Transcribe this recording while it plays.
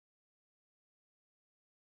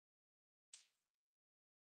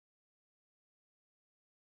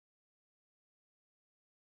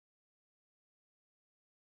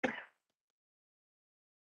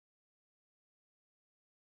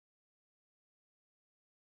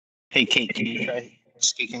Hey, Kate, can you try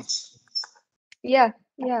speaking? Yeah,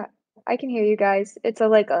 yeah, I can hear you guys. It's a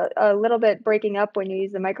little bit breaking up when you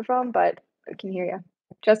use the microphone, but I can hear you.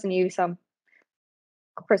 Justin, you sound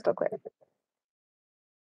crystal clear.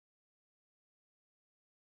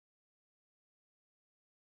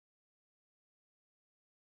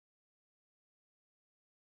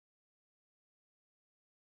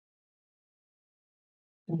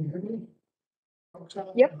 Can you hear me?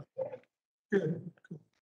 Yep. Good.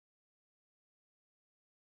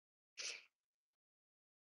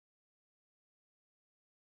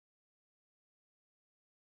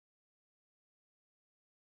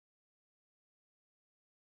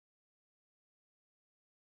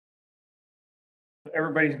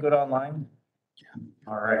 Everybody's good online? Yeah.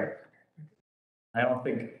 All right. I don't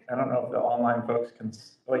know if the online folks can,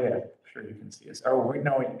 oh yeah, sure you can see us. Oh,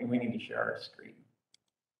 we need to share our screen.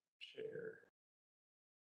 Share.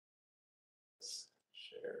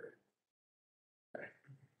 Share. Okay.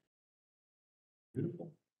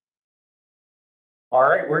 Beautiful. All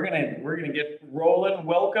right, we're gonna get rolling.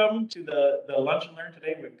 Welcome to the Lunch and Learn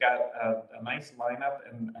today. We've got a nice lineup,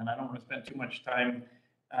 and I don't want to spend too much time,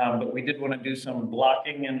 but we did want to do some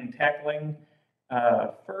blocking and tackling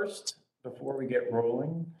first before we get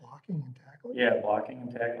rolling. Blocking and tackling? Yeah, blocking and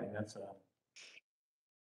tackling. That's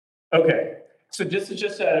okay. So this is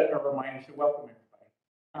just a reminder. So welcome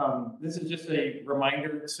everybody. This is just a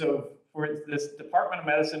reminder. So for this Department of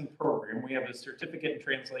Medicine program, we have a certificate in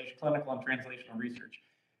translation, clinical and translational research.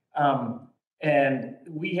 And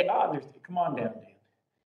we there's come on down,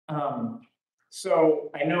 Dan.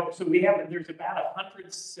 So I know. So there's about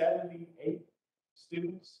 178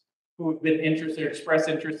 students who have been interested, expressed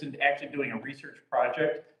interest in actually doing a research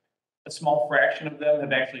project. A small fraction of them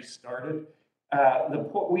have actually started.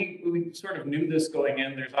 We sort of knew this going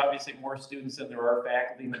in. There's obviously more students than there are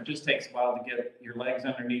faculty, and it just takes a while to get your legs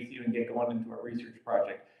underneath you and get going into a research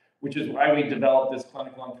project, which is why we developed this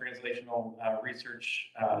clinical and translational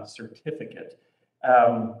research certificate.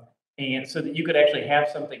 And so that you could actually have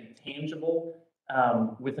something tangible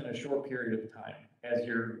within a short period of time as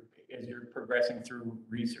you're progressing through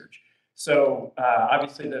research. So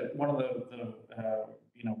obviously, one of the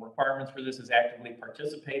requirements for this is actively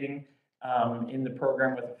participating in the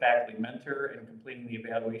program with a faculty mentor and completing the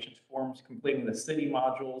evaluations forms, completing the city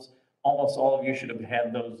modules. Almost all of you should have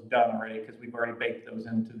had those done already because we've already baked those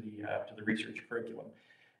into the research curriculum.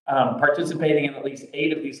 Participating in at least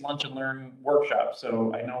 8 of these lunch and learn workshops.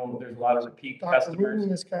 So I know there's a lot of repeat customers. Dr. Rubin,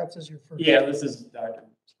 this counts as your first. Yeah, this is Dr.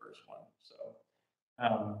 Rubin's first one. So,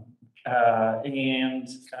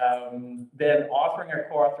 then authoring or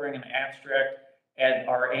co-authoring an abstract at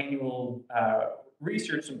our annual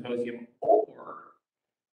research symposium, or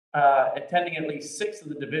attending at least 6 of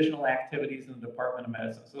the divisional activities in the Department of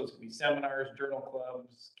Medicine. So those could be seminars, journal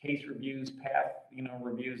clubs, case reviews, path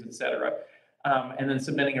reviews, etc. And then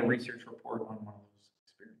submitting a research report on one of those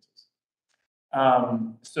experiences.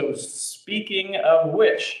 So speaking of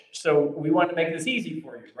which, so we want to make this easy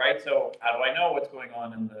for you, right? So how do I know what's going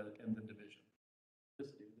on in the division?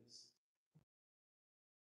 Just do this.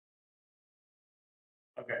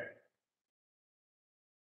 Okay.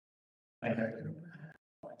 I have to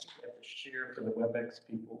share for the WebEx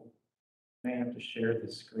people. I have to share the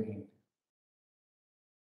screen.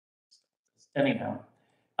 Anyhow,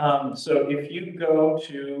 so if you go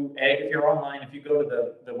to, if you're online, if you go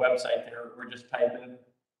to the website there, we're just typing.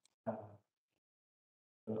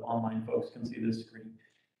 The online folks can see this screen.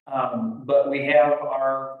 But we have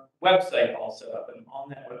our website all set up, and on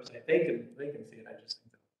that website they can see it. I just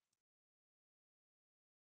think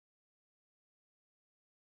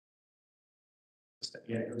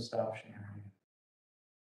that go stop sharing.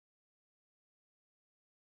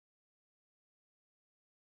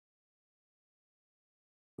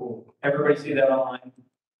 Cool. Everybody see that online?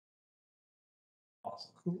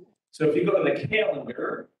 Awesome. Cool. So if you go to the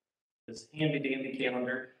calendar, this handy dandy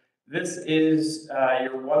calendar, this is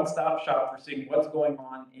your one-stop shop for seeing what's going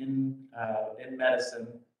on in medicine,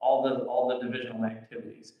 all the divisional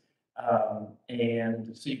activities.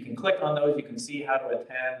 And so you can click on those, you can see how to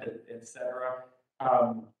attend, etc.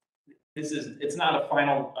 It's not a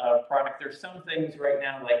final product. There's some things right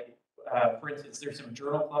now, like for instance, there's some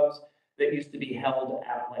journal clubs that used to be held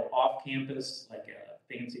at off campus, like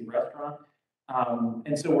a fancy restaurant.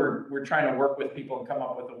 And so we're trying to work with people and come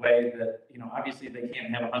up with a way that, obviously they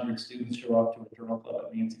can't have 100 students show up to a journal club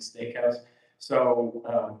at Nancy's Steakhouse. So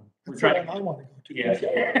we're trying to. I want to go to.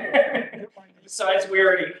 Yeah. Besides, we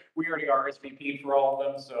already RSVP'd for all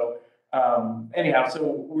of them. So anyhow, so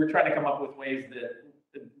we're trying to come up with ways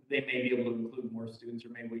that they may be able to include more students, or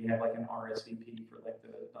maybe we have like an RSVP for like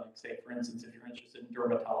say, for instance, if you're interested in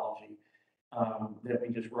dermatology, that we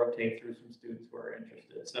just rotate through some students who are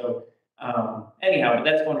interested. So anyhow, but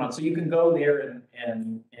that's going on. So you can go there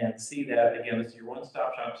and see that. Again, this is your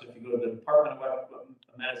one-stop shop. So if you go to the Department of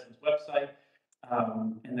Medicine's website,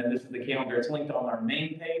 and then this is the calendar. It's linked on our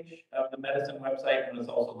main page of the medicine website, and it's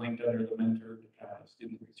also linked under the mentored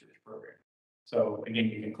student research program. So again,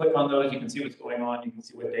 you can click on those. You can see what's going on. You can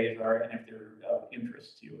see what days are, and if they're of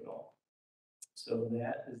interest to you at all. So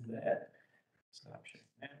that is that. Stop sharing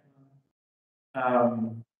that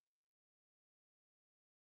one.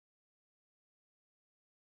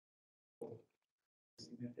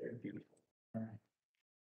 They're beautiful. All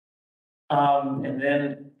right. And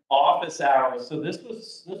then office hours. So this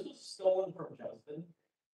was stolen from Justin.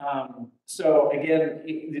 So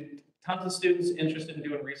again, tons of students interested in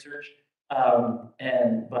doing research,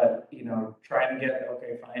 but you know, trying to get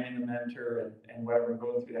finding a mentor and whatever,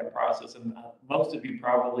 going through that process. And most of you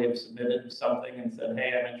probably have submitted something and said,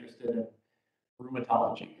 "Hey, I'm interested in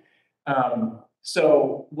rheumatology."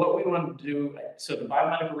 So what we want to do, so the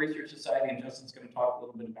Biomedical Research Society, and Justin's going to talk a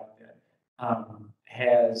little bit about that,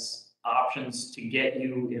 has options to get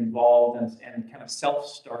you involved and kind of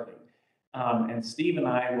self-starting. And Steve and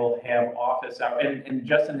I will have office hours, and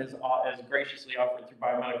Justin has graciously offered through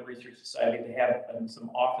Biomedical Research Society to have some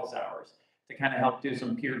office hours to kind of help do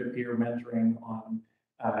some peer-to-peer mentoring on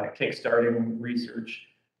kickstarting research,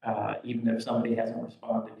 even if somebody hasn't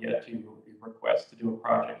responded yet to your request to do a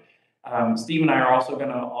project. Steve and I are also going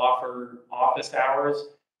to offer office hours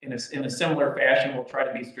in a similar fashion. We'll try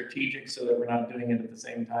to be strategic so that we're not doing it at the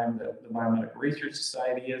same time that the Biomedical Research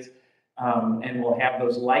Society is. And we'll have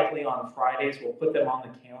those likely on Fridays. We'll put them on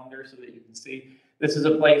the calendar so that you can see. This is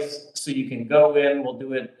a place so you can go in. We'll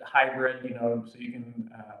do it hybrid, you know, so you can,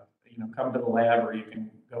 come to the lab, or you can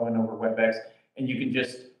go in over WebEx, and you can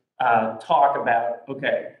just talk about,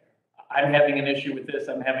 okay, I'm having an issue with this.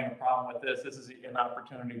 I'm having a problem with this. This is an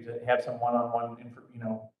opportunity to have some one-on-one,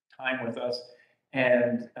 time with us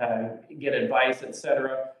and get advice,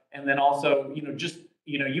 etc. And then also,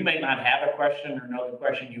 you may not have a question or know the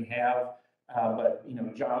question you have, but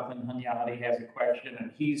Jonathan Hunyadi has a question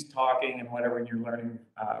and he's talking and whatever, and you're learning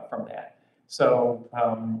from that. So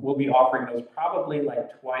we'll be offering those probably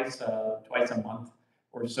like twice a month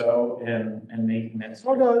or so, and making that.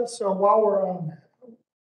 So while we're on that,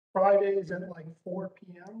 Fridays at like 4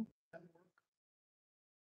 p.m. That work?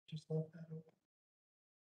 Just left that open.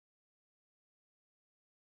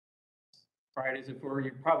 Fridays at 4,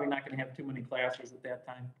 you're probably not going to have too many classes at that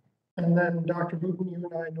time. And then Dr. Booten, you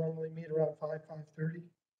and I normally meet around 5:30.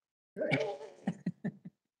 Okay. All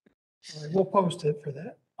right, we'll post it for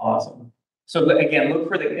that. Awesome. So again,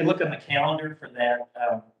 look on the calendar for that,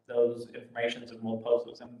 those informations, and we'll post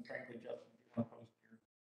those. And frankly, Justin, if you want to post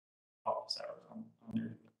your office hours on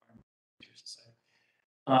your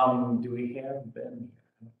site. Do we have Ben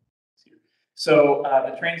here? So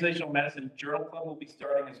the Translational Medicine Journal Club will be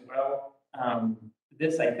starting as well.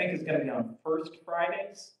 This, I think, is going to be on first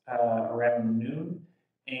Fridays around noon.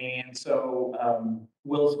 And so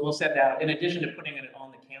we'll send out, in addition to putting it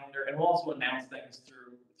on the calendar, and we'll also announce things through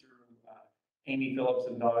Amy Phillips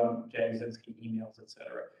and Dawn Jagosinski emails,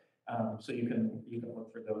 etc. So you can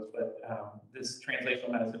look for those. But this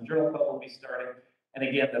Translational Medicine Journal Club will be starting. And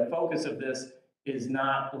again, the focus of this is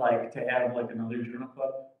not like to have like another journal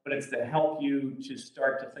club, but it's to help you to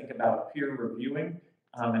start to think about peer reviewing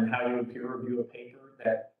and how you would peer review a paper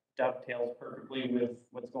that dovetails perfectly with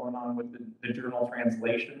what's going on with the journal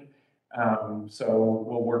translation. So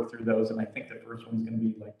we'll work through those, and I think the first one's going to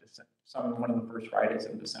be like one of the first Fridays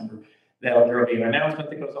in December. There will be an announcement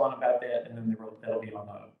that goes on about that, and then that'll be on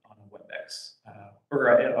a WebEx or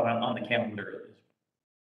on the calendar.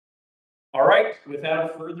 All right.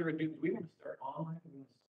 Without further ado, we want to start online.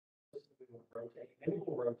 We'll rotate. Maybe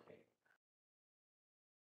we'll rotate.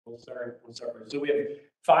 We'll start. So we have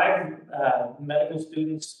 5 medical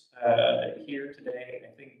students here today.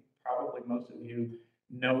 I think probably most of you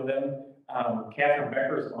know them. Catherine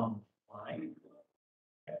Becker is online.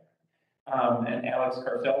 And Alex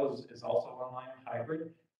Carcel is also online,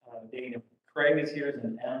 hybrid. Dana Craig is here as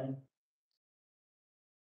an M.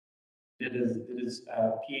 Did his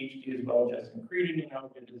PhD as well. Justin Creedy,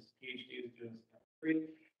 did his PhD as doing Creedy.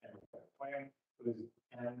 And Rebecca Quang, who is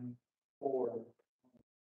M4.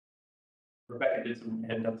 Rebecca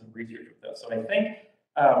had done some research with us. So I think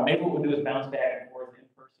maybe what we'll do is bounce back and forth, in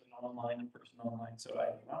person, online. So why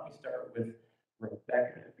don't we start with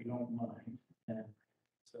Rebecca, if you don't mind. And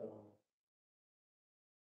so.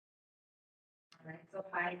 All right, so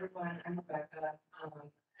hi everyone, I'm Rebecca.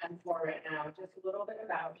 and for right now, just a little bit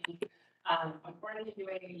about me. I'm born in the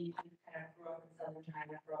UAE, kind of grew up in southern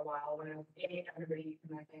China for a while. When I was 8, everybody in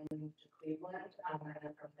my family moved to Cleveland. And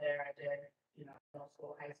then from there, I did, middle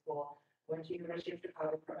school, high school, went to University of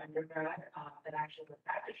Chicago for undergrad, then actually went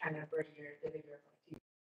back to China for a year, did a year of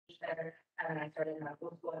teaching there, and then I started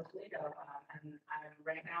medical school at Toledo. And I'm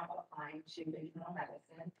right now applying to internal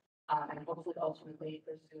medicine, and hopefully ultimately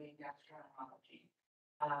pursuing gastroenterology.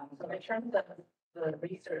 So in terms of the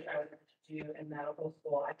research I was able to do in medical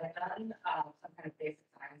school, I've done some kind of basic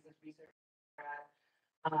sciences research.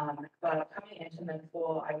 But coming into med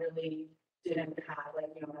school, I really didn't have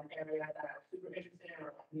an area that I was super interested in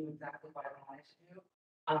or knew exactly what I wanted to do.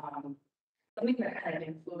 Something that kind of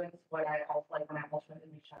influenced what I also when I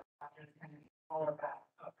ultimately reached out after this kind of smaller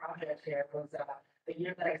project here was the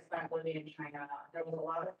year that I spent living in China. There was a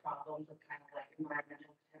lot of problems with kind of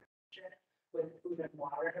environmental contamination with food and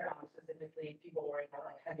water. Specifically, people worried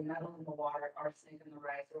about heavy metals in the water, arsenic in the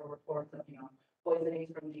rice, or reports of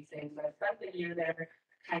poisonings from these things. So I spent the year there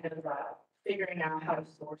kind of figuring out how to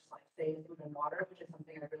source safe food and water, which is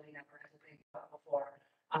something I really never had to think about before.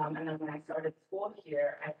 And then when I started school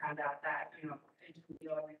here, I found out that into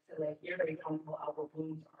Lake Erie, harmful algal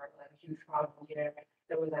blooms are a huge problem here.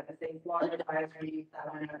 There was a safe water advisory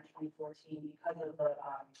that went out in 2014 because of the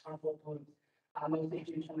harmful blooms, mostly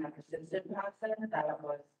due to a persistent toxin that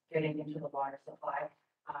was getting into the water supply.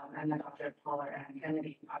 And then Dr. Poller and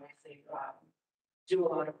Kennedy obviously do a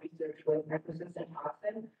lot of research with persistent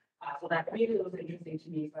toxin. So that immediately was interesting to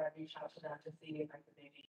me. So I reached out to them to see if I could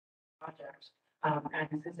maybe project.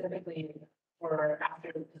 And specifically for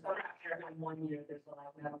after the summer after I'm 1 year, there's a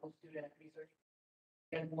lot of medical student research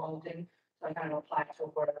involved in. So I kind of applied to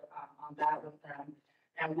work on that with them.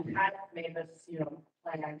 And we kind of made this,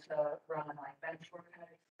 plan to run bench work kind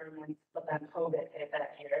of experiments, but then COVID hit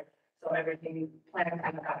that year. So everything plan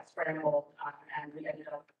kind of got scrambled, and we ended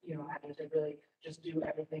up, having to really just do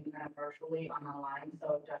everything kind of virtually online.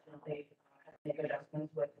 So definitely had to make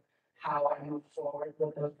adjustments with how I moved forward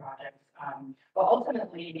with those projects. But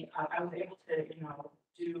ultimately, I was able to,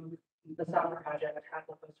 do the summer project, have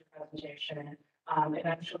the poster presentation.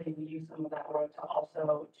 Eventually, we used some of that work to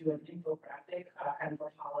also do an infographic and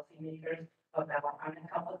for policymakers about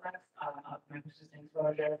health effects of persistent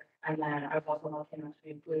exposure. And then I was also lucky enough to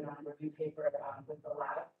be included on a review paper with the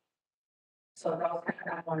lab. So that was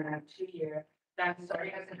kind of 1 and 2 year. Then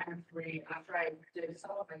starting as an M3, after I did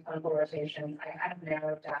some of my clinical rotations, I kind of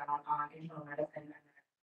narrowed down on internal medicine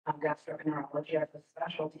and gastroenterology as a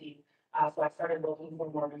specialty. So I started looking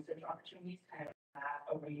for more research opportunities kind of in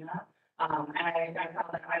that arena. And I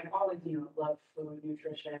found that I've always, loved food,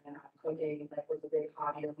 nutrition, and cooking. That was a big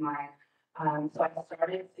hobby of mine. So I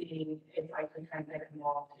started seeing if I could kind of get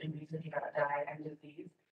involved in research about diet and disease.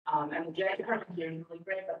 And the GI department here is really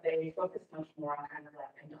great, but they focus much more on kind of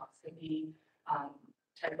endoscopy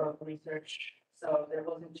type of research. So there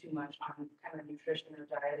wasn't too much on kind of nutrition or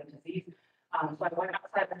diet and disease. So I went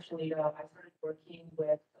outside of Toledo. I started working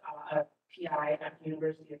with a PI at the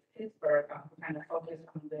University of Pittsburgh who kind of focused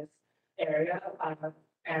on this area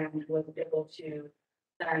and was able to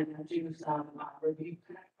then do some review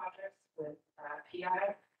kind of projects with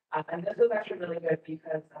PI. And this was actually really good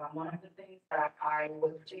because one of the things that I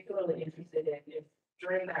was particularly interested in is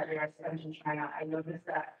during that year I spent in China, I noticed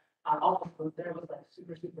that all the food there was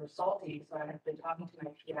super, super salty. So I had been talking to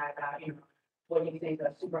my PI about, what do you think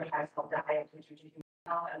of super high salt diet, which you can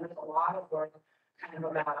tell, and there's a lot of work kind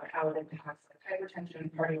of about how it impacts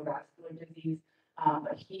hypertension, cardiovascular disease.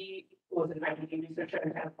 But he was an IBD researcher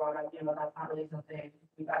and kind of brought up, that's not really something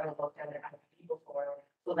we've ever looked at in IBD before.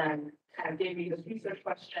 So then kind of gave me this research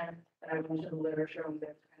question, and I went to the literature and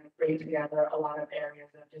kind of bring together a lot of areas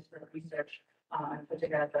of disparate research and put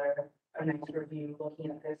together a nice review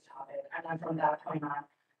looking at this topic. And then from that point on,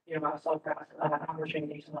 I was so proud of an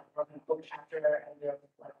opportunity to work in a book chapter, and there's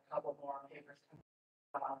a couple more papers coming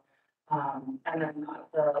out. And then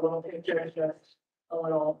the little picture is just a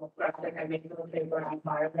little graphic I made for the paper on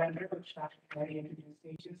Firebender, which Dr. Kennedy introduced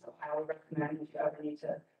me to, so I would recommend if you ever need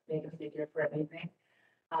to make a figure for anything.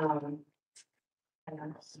 And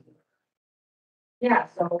then, yeah,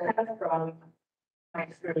 so kind of from my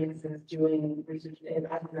experiences doing research as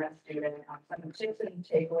a med student, some tips and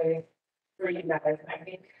takeaways for you guys. I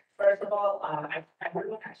think, first of all,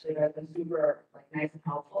 everyone actually has been super nice and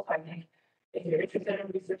helpful. So I think if you're interested in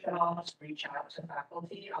research at all, just reach out to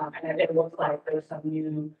faculty. And it looks like there's some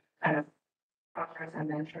new kind of progress and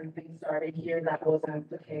mentoring things started here. That wasn't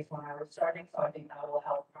the case when I was starting, so I think that will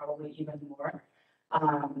help probably even more.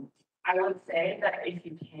 I would say that if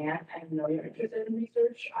you can and you know you're interested in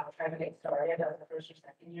research, try to get started as a first or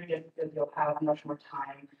second year, just because you'll have much more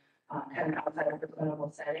time kind of outside of the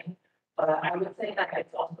clinical setting. But I would say that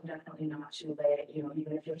it's also definitely not too late, you know,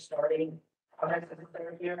 even if you're starting projects as a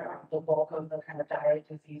third year, the bulk of the kind of diet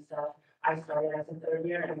disease stuff, I started as a third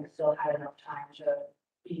year and still had enough time to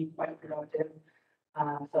be quite productive.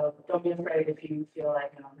 So don't be afraid if you feel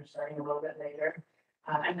like, you know, you're starting a little bit later.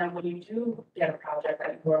 And then when you do get a project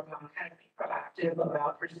that you work on, kind of be proactive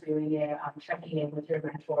about pursuing it, checking in with your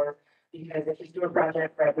mentors, because if you do a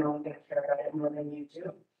project, right, no one's going to care about it more than you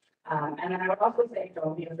do. And then I would also say,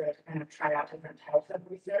 don't be afraid to kind of try out different types of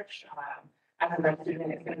research. As a med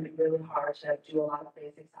student, it's going to be really hard to do a lot of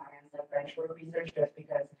basic science like benchwork research just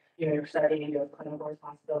because, you know, you're studying, you have clinical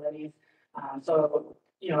responsibilities. So,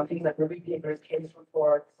 you know, things like review papers, case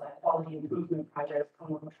reports, quality improvement projects,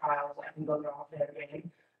 clinical trials, I think those are all fair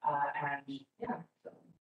game. And yeah. So.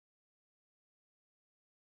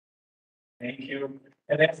 Thank you.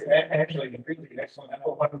 And that's actually really excellent. I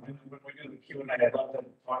know when we do the Q&A, I'd love to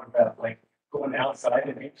talk about like going outside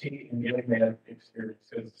of UT and getting that experience,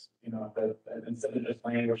 because, you know, instead of just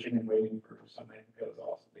languishing and waiting for something to go,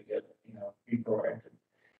 also to get, you know, be proactive.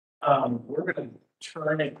 We're going to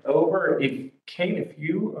turn it over. If Kate, if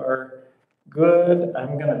you are good,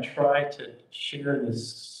 I'm going to try to share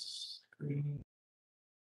this screen.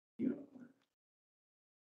 Can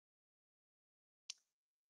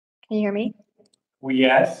you hear me?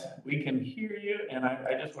 Yes, we can hear you, and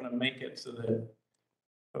I just want to make it so that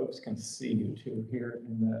folks can see you too here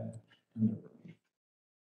in the room.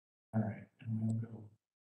 All right, and we'll go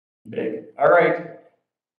big. All right.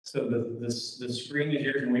 So the screen is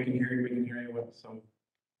yours, and we can hear you. We can hear you well. So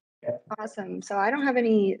yeah. Awesome. So I don't have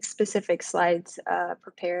any specific slides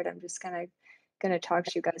prepared. I'm just gonna talk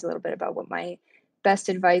to you guys a little bit about what my best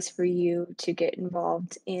advice for you to get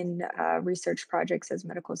involved in research projects as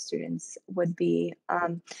medical students would be.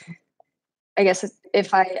 I guess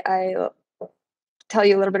if I tell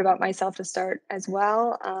you a little bit about myself to start as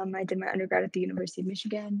well. I did my undergrad at the University of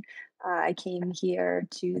Michigan. I came here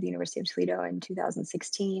to the University of Toledo in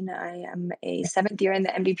 2016. I am a 7th year in the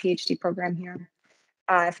MD PhD program here.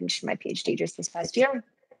 I finished my PhD just this past year.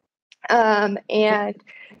 And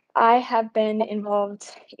I have been involved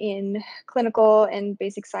in clinical and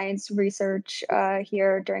basic science research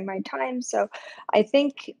here during my time. So I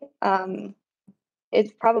think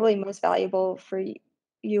it's probably most valuable for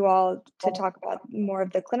you all to talk about more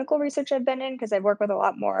of the clinical research I've been in, because I work with a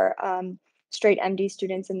lot more straight MD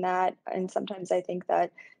students in that. And sometimes I think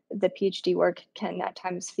that the PhD work can at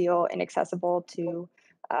times feel inaccessible to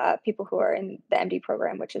people who are in the MD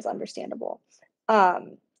program, which is understandable.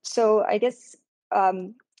 So I guess,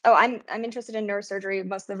 oh, I'm interested in neurosurgery.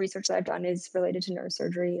 Most of the research that I've done is related to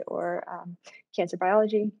neurosurgery or cancer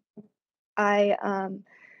biology.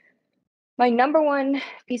 My number one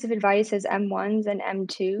piece of advice as M1s and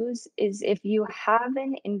M2s is if you have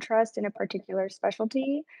an interest in a particular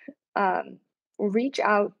specialty, reach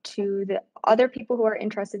out to the other people who are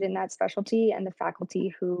interested in that specialty and the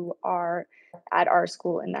faculty who are at our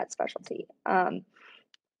school in that specialty.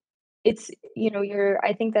 It's, you know,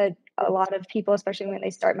 I think that a lot of people, especially when they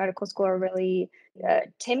start medical school, are really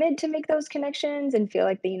timid to make those connections and feel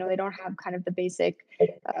like they don't have kind of the basic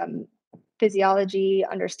physiology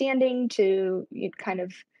understanding to kind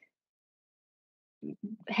of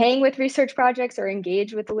hang with research projects or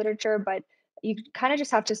engage with the literature, but you kind of just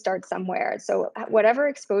have to start somewhere. So whatever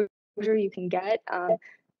exposure you can get,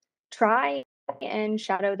 try and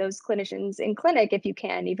shadow those clinicians in clinic if you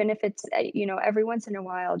can, even if it's every once in a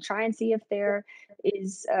while. Try and see if there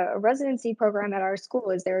is a residency program at our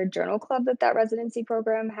school. Is there a journal club that residency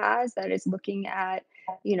program has that is looking at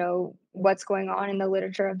what's going on in the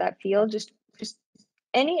literature of that field? Just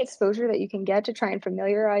any exposure that you can get to try and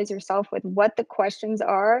familiarize yourself with what the questions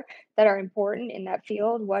are that are important in that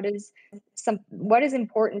field. What is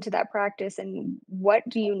important to that practice, and what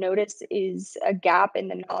do you notice is a gap in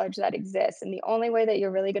the knowledge that exists? And the only way that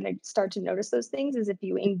you're really going to start to notice those things is if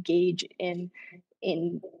you engage in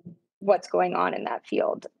what's going on in that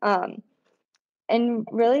field. And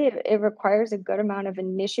really, it requires a good amount of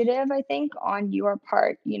initiative, I think, on your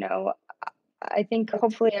part. I think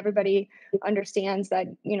hopefully everybody understands that,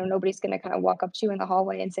 nobody's going to kind of walk up to you in the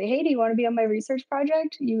hallway and say, hey, do you want to be on my research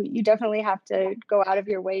project? You definitely have to go out of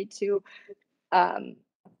your way to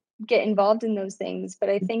get involved in those things. But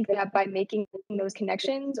I think that by making those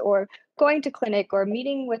connections or going to clinic or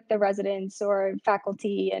meeting with the residents or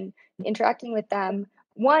faculty and interacting with them,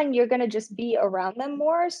 one, you're going to just be around them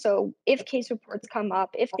more. So if case reports come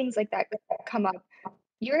up, if things like that come up,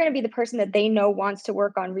 you're going to be the person that they know wants to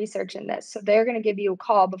work on research in this. So they're going to give you a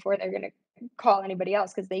call before they're going to call anybody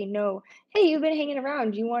else because they know, hey, you've been hanging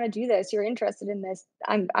around. You want to do this. You're interested in this.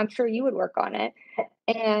 I'm sure you would work on it.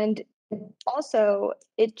 And also,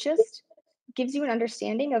 it just gives you an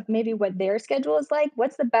understanding of maybe what their schedule is like.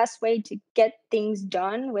 What's the best way to get things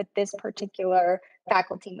done with this particular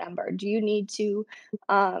faculty member? Do you need to,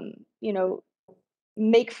 you know,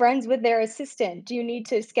 make friends with their assistant? Do you need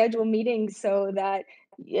to schedule meetings so that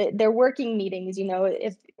they're working meetings? You know,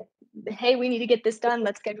 if, hey, we need to get this done,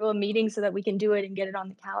 let's schedule a meeting so that we can do it and get it on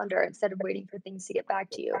the calendar instead of waiting for things to get back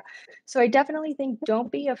to you. So I definitely think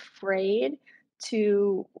don't be afraid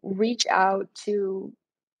to reach out to,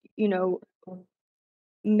 you know,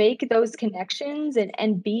 make those connections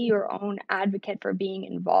and be your own advocate for being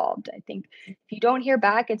involved. I think if you don't hear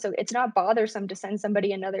back, it's not bothersome to send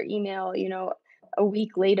somebody another email, you know, a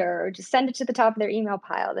week later, or just send it to the top of their email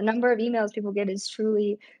pile. The number of emails people get is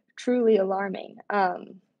truly alarming.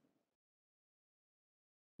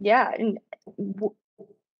 Yeah, and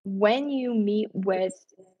when you meet with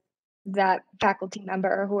that faculty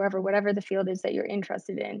member or whoever, whatever the field is that you're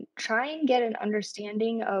interested in, try and get an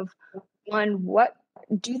understanding of, one, what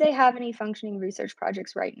do they have any functioning research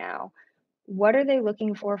projects right now? What are they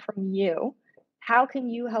looking for from you? How can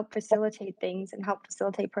you help facilitate things and help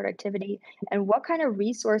facilitate productivity? And what kind of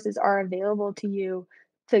resources are available to you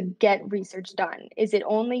to get research done? Is it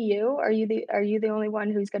only you? Are you the only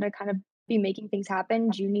one who's going to kind of be making things happen?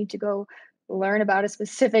 Do you need to go learn about a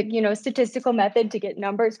specific, you know, statistical method to get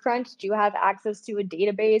numbers crunched? Do you have access to a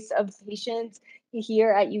database of patients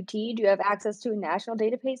here at UT? Do you have access to a national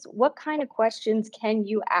database? What kind of questions can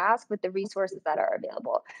you ask with the resources that are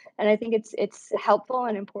available? And I think it's helpful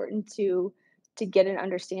and important to get an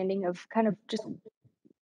understanding of kind of just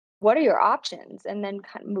what are your options, and then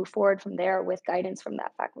kind of move forward from there with guidance from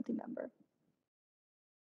that faculty member.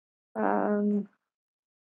 Um,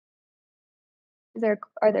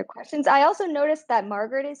 are there questions? I also noticed that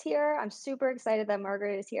Margaret is here. I'm super excited that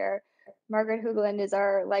Margaret is here. Margaret Hoogland is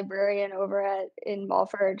our librarian over in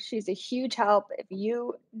Mulford. She's a huge help. If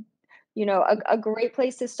you know, a great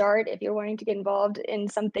place to start if you're wanting to get involved in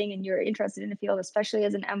something and you're interested in a field, especially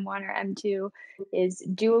as an M1 or M2, is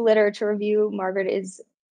do a literature review. Margaret is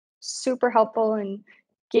super helpful in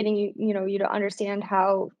getting you to understand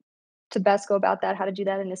how to best go about that, how to do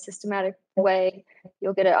that in a systematic way.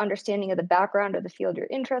 You'll get an understanding of the background of the field you're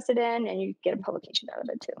interested in, and you get a publication out of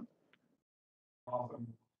it too. Awesome.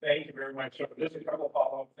 Thank you very much. So just a couple of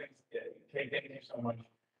follow-up things. Kay, thank you so much.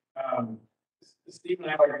 Steve and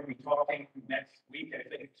I are going to be talking next week, I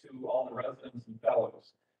think, to all the residents and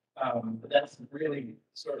fellows. But that's really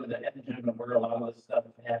sort of the engine of where a lot of this stuff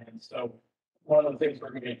happens. So one of the things we're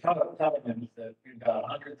going to be telling them is that we've got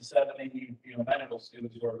 170, medical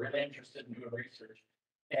students who are really interested in doing research,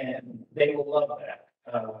 and they will love that.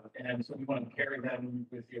 And so we want to carry them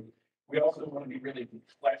with you. We also want to be really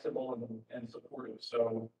flexible and supportive.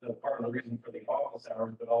 So the part of the reason for the office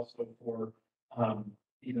hours, but also for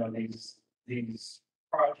these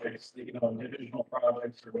projects, divisional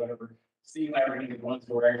projects or whatever. Steve and I are going to be the ones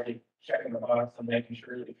who are actually checking the box and making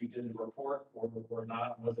sure that if you did the report or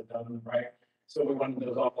not, was it done right? So we wanted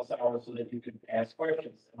those office hours so that you could ask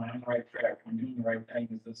questions. Am I on the right track? Am I doing the right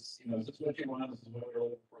thing? Is this what you want? This is what we're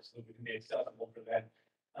looking for, so that we can be accessible for that.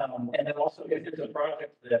 And then also if it's a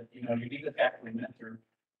project that, you need a faculty mentor,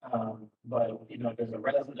 but, there's a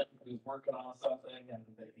resident who's working on something and,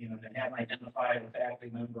 they haven't identified a faculty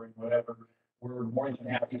member and whatever, we're more than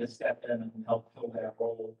happy to step in and help fill that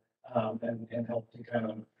role, and help to kind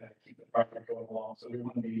of keep the project going along. So we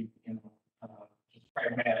want to be, just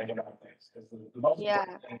pragmatic about things, because the most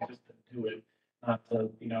important thing is just to do it, not to,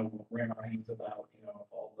 wring our hands about,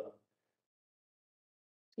 all the.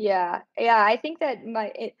 Yeah, I think that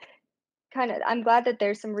I'm glad that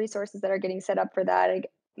there's some resources that are getting set up for that.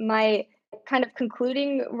 My kind of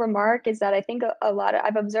concluding remark is that I think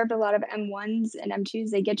I've observed a lot of M1s and M2s,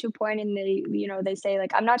 they get to a point and they say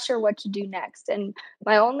like, I'm not sure what to do next. And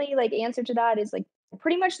my only answer to that is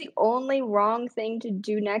pretty much the only wrong thing to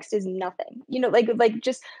do next is nothing.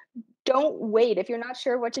 Just don't wait. If you're not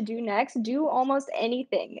sure what to do next, do almost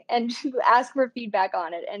anything and ask for feedback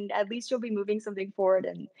on it. And at least you'll be moving something forward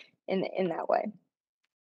in that way.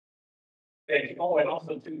 Thank you. Oh, and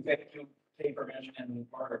also too, thank you, Kay, for mentioning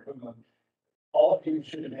Margaret Hoogland. All of you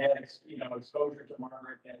should have had, exposure to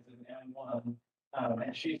Margaret as an M1,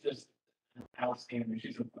 and she's just outstanding.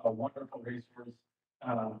 She's a wonderful resource.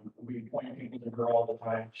 We point people to her all the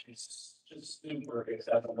time. She's just super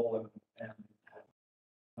accessible and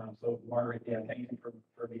so Margaret, yeah, thank you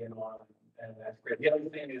for being on, and that's great. The other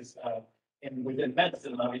thing is And within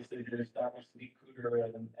medicine, obviously, there's Dr. Steve Cooter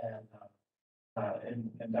and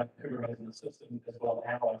Dr. Cooter as an assistant, as well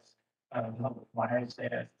as Alex, to help with my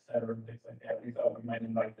stats, et cetera, and things like that. We thought we might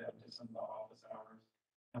invite them to some of the office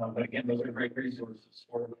hours. But again, those are great resources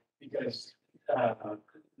because the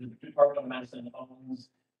Department of Medicine owns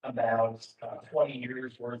about 20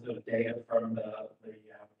 years worth of data from the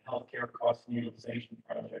healthcare cost and utilization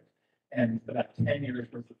project, and about 10 years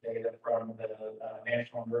worth of data from the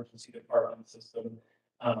National Emergency Department system.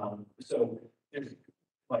 So there's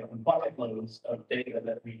like bucket loads of data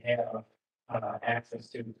that we have access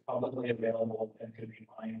to, publicly available, and could be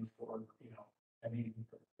mined for,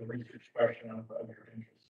 the research question of your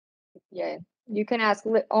interest. Yeah, you can ask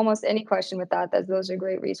almost any question with that, as those are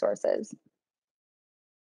great resources.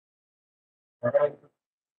 All right.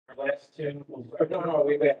 Our last two, no,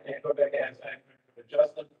 we go back and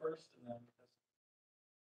Justin first, and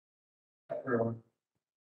then. Everyone.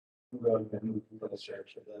 We'll go ahead and move to the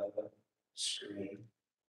search of the screen.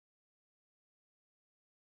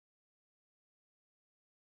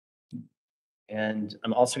 And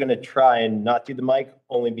I'm also going to try and not do the mic,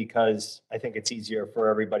 only because I think it's easier for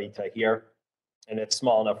everybody to hear. And it's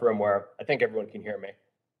small enough room where I think everyone can hear me.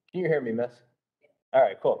 Can you hear me, miss? All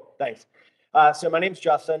right, cool. Thanks. So my name's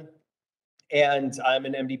Justin, and I'm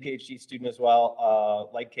an MD PhD student as well,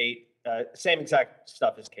 like Kate. Same exact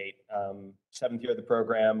stuff as Kate. 7th year of the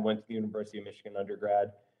program, went to the University of Michigan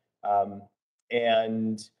undergrad.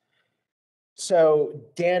 And so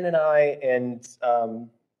Dan and I and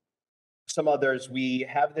some others, we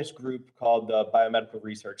have this group called the Biomedical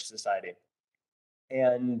Research Society.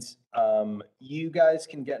 And you guys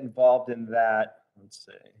can get involved in that, let's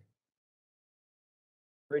see,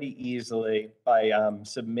 pretty easily by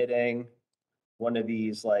submitting one of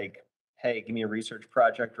these, like, hey, give me a research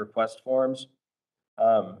project request forms.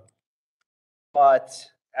 But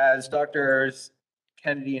as Drs.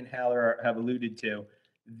 Kennedy and Haller have alluded to,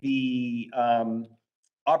 the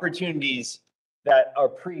opportunities that are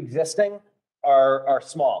pre-existing are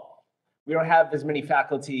small. We don't have as many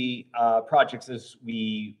faculty projects as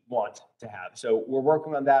we want to have. So we're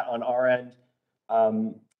working on that on our end.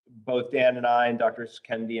 Both Dan and I and Drs.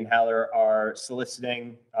 Kennedy and Haller are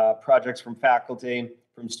soliciting projects from faculty,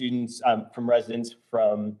 from students, from residents,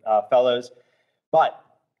 from fellows. But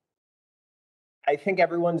I think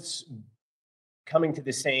everyone's coming to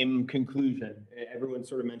the same conclusion. Everyone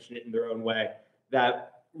sort of mentioned it in their own way,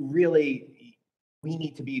 that really we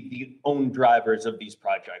need to be the own drivers of these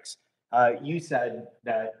projects. You said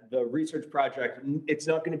that the research project, it's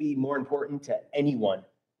not going to be more important to anyone.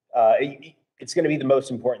 It's going to be the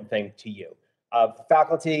most important thing to you.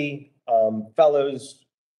 Faculty, fellows,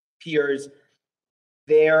 peers,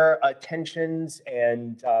 their attentions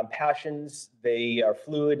and passions, they are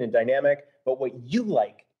fluid and dynamic, but what you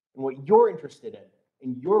like and what you're interested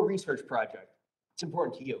in your research project, it's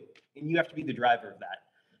important to you, and you have to be the driver of that.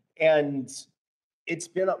 And it's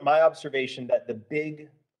been my observation that the big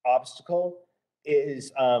obstacle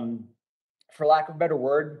is, for lack of a better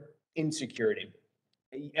word, insecurity.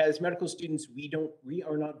 As medical students, we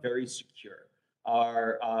are not very secure.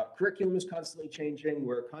 Our curriculum is constantly changing.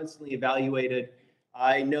 We're constantly evaluated.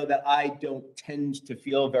 I know that I don't tend to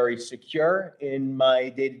feel very secure in my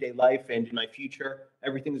day-to-day life and in my future.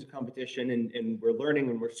 Everything is a competition, and we're learning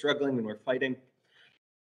and we're struggling and we're fighting.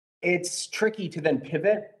 It's tricky to then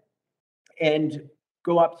pivot and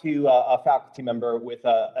go up to a faculty member with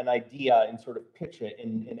an idea and sort of pitch it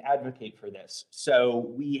and advocate for this.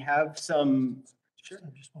 So we have some. Sure. I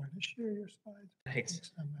just wanted to share your slides.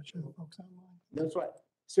 Thanks. I'm not sure the folks online. That's right.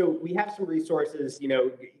 So we have some resources.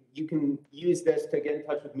 You can use this to get in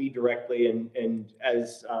touch with me directly. And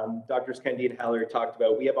as Drs. Kennedy and Haller talked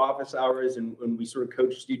about, we have office hours and we sort of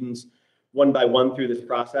coach students one by one through this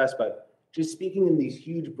process. But just speaking in these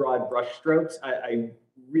huge, broad brushstrokes, I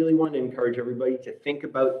really want to encourage everybody to think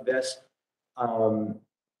about this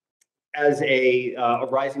as a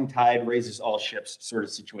rising tide raises all ships sort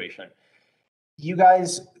of situation. You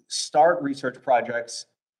guys start research projects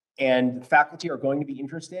and faculty are going to be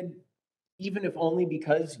interested, even if only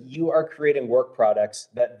because you are creating work products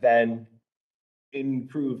that then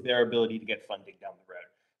improve their ability to get funding down the road.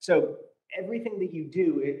 So everything that you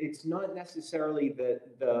do, it's not necessarily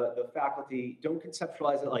that the faculty, don't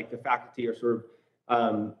conceptualize it like the faculty are sort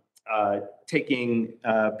of taking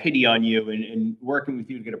pity on you and working with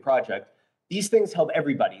you to get a project. These things help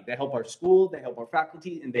everybody. They help our school, they help our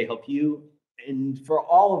faculty, and they help you. And for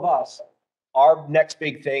all of us, our next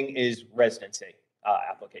big thing is residency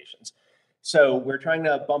applications. So we're trying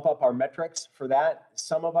to bump up our metrics for that.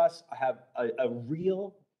 Some of us have a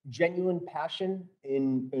real, genuine passion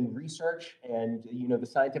in research and the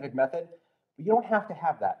scientific method. But you don't have to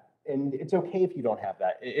have that. And it's okay if you don't have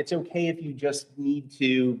that. It's okay if you just need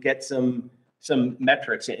to get some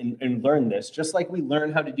metrics and learn this, just like we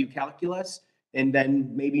learn how to do calculus and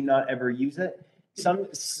then maybe not ever use it. Some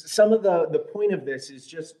of the point of this is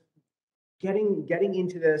just getting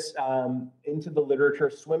into this, into the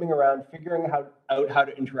literature, swimming around, figuring out how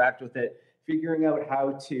to interact with it, figuring out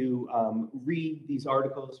how to read these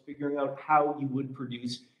articles, figuring out how you would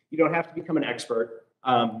produce. You don't have to become an expert.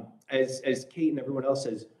 As Kate and everyone else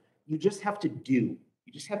says, you just have to do.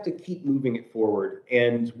 You just have to keep moving it forward.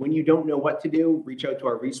 And when you don't know what to do, reach out to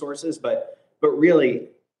our resources. But really,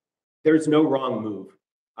 there's no wrong move.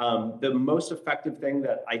 The most effective thing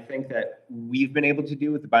that I think that we've been able to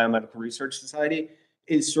do with the Biomedical Research Society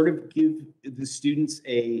is sort of give the students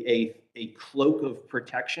a cloak of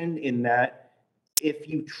protection, in that if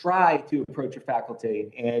you try to approach a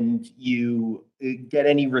faculty and you get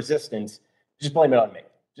any resistance, just blame it on me.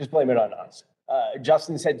 Just blame it on us.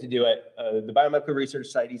 Justin said to do it. The Biomedical Research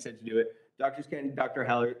Society said to do it. Dr. Scan, Dr.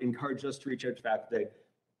 Heller encouraged us to reach out to faculty.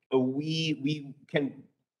 We can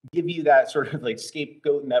give you that sort of like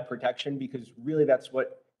scapegoat and that protection, because really that's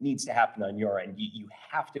what needs to happen on your end. You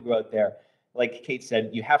have to go out there. Like Kate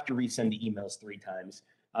said, you have to resend the emails 3 times.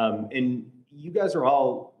 And you guys are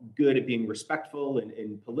all good at being respectful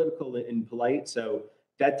and political and polite. So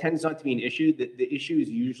that tends not to be an issue. The issue is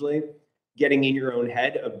usually getting in your own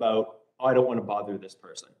head about, oh, I don't want to bother this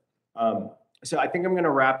person. So I think I'm going to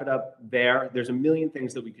wrap it up there. There's a million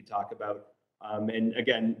things that we could talk about. And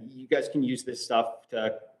again, you guys can use this stuff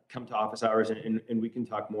to come to office hours and we can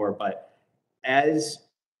talk more. But as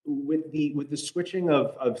with the switching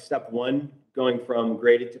of step 1, going from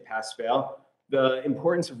graded to pass fail, the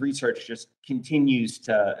importance of research just continues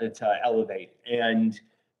to elevate. And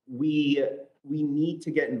we need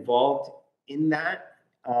to get involved in that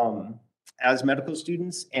as medical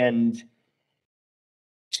students. And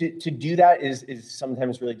to do that is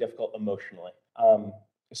sometimes really difficult emotionally.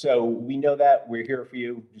 So we know that. We're here for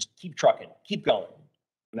you. Just keep trucking, keep going.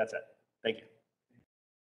 And that's it. Thank you.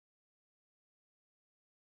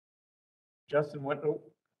 Justin, what? Oh,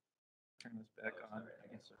 turn this back on.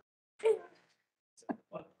 I guess so.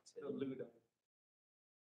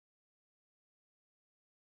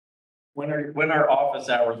 When are office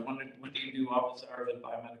hours? When do you do office hours at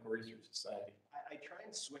Biomedical Research Society? I try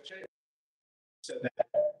and switch it so that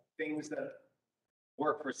things that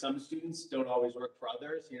work for some students don't always work for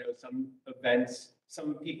others. You know,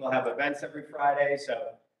 some people have events every Friday. So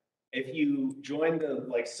if you join the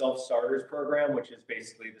like self-starters program, which is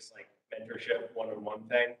basically this like mentorship one-on-one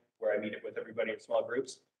thing where I meet it with everybody in small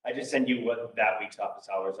groups, I just send you what that week's office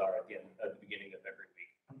hours are at the beginning of every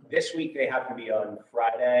week. This week they happen to be on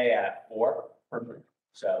Friday at 4. Perfect.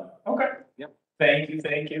 So okay. Yep. Thank you.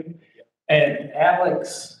 Yep. And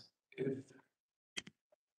Alex,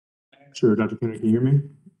 Sure, Dr. Kennedy, can you hear me?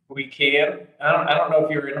 we can. I don't know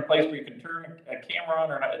if you're in a place where you can turn a camera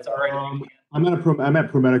on or not. It's all right if you can. I'm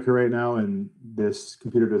at ProMedica right now, and this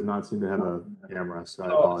computer does not seem to have a camera, so I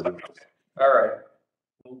apologize. All right.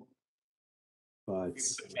 But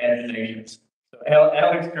Imaginations. So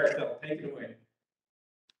Alex Cartel, take it away.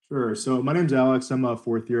 sure. So my name's Alex. I'm a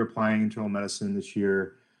 4th year applying internal medicine this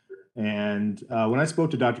year. And when I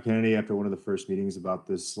spoke to Dr. Kennedy after one of the first meetings about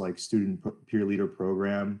this like student peer leader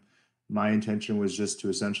program, my intention was just to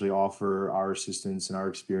essentially offer our assistance and our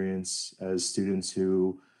experience as students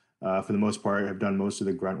who, for the most part, have done most of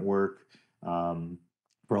the grunt work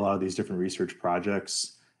for a lot of these different research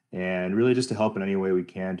projects, and really just to help in any way we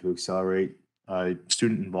can to accelerate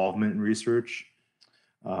student involvement in research,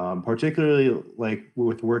 particularly like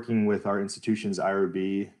with working with our institution's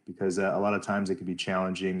IRB, because a lot of times it can be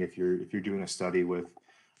challenging if you're doing a study with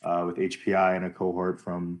HPI and a cohort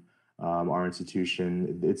from our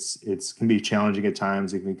institution. It's can be challenging at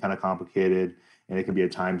times. It can be kind of complicated, and it can be a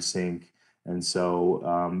time sink. And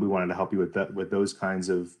so we wanted to help you with those kinds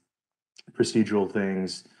of procedural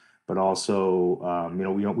things, but also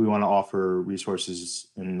we want to offer resources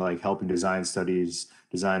in like helping design studies,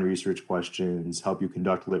 design research questions, help you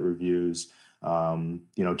conduct lit reviews,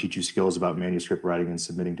 teach you skills about manuscript writing and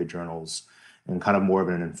submitting to journals, and kind of more of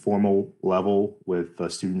an informal level with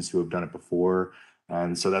students who have done it before.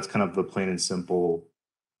 And so that's kind of the plain and simple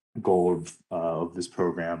goal of this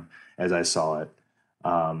program as I saw it.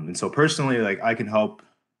 And so personally, like I can help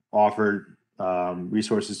offer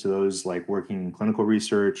resources to those like working in clinical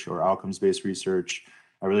research or outcomes-based research.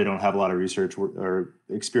 I really don't have a lot of research or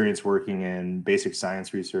experience working in basic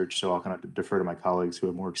science research, so I'll kind of defer to my colleagues who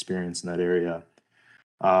have more experience in that area.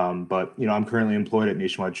 But I'm currently employed at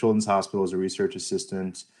Nationwide Children's Hospital as a research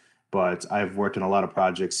assistant, but I've worked on a lot of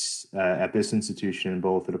projects at this institution,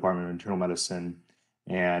 both the Department of Internal Medicine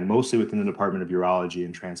and mostly within the Department of Urology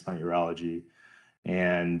and Transplant Urology.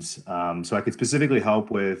 And so I could specifically help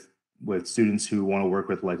with students who want to work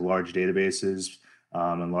with like large databases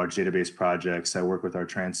and large database projects. I work with our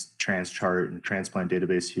TransChart and transplant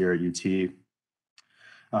database here at UT.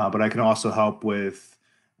 But I can also help with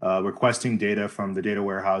requesting data from the data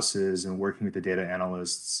warehouses and working with the data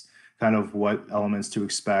analysts, kind of what elements to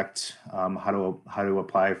expect, how to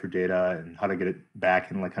apply for data, and how to get it back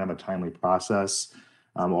in like kind of a timely process.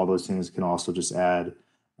 All those things can also just add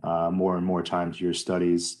more and more time to your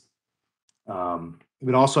studies.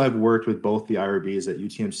 But also I've worked with both the IRBs at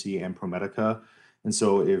UTMC and ProMedica. And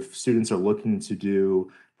so if students are looking to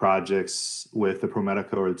do projects with the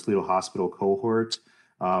ProMedica or the Toledo Hospital cohort,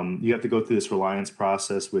 you have to go through this reliance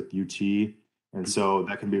process with UT. And so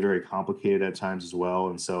that can be very complicated at times as well.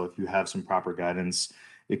 And so if you have some proper guidance,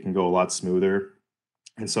 it can go a lot smoother.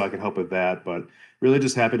 And so I can help with that, but really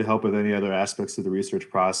just happy to help with any other aspects of the research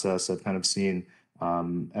process. I've kind of seen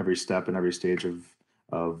every step and every stage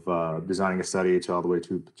of designing a study to all the way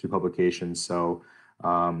to publication. So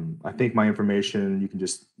I think my information, you can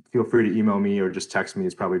just feel free to email me or just text me.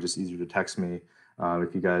 It's probably just easier to text me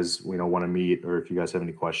if you guys want to meet, or if you guys have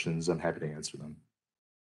any questions, I'm happy to answer them.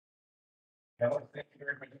 Alex, thank you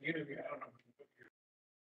very much. I don't know if you put your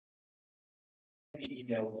any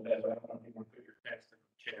emails, but I don't know if you want to put your text in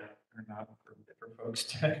the chat or not for folks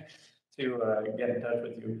to get in touch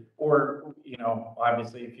with you. Or,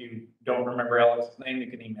 obviously, if you don't remember Alex's name,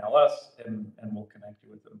 you can email us and we'll connect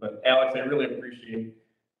you with them. But Alex, I really appreciate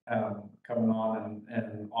coming on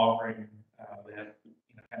and offering that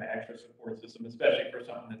kind of extra support system, especially for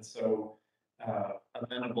something that's so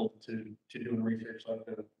amenable to doing research like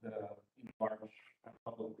the large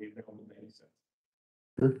publicly available data sets.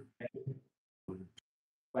 Sure.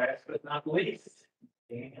 Last but not least,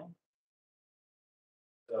 Daniel.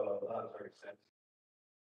 So a lot of very sense.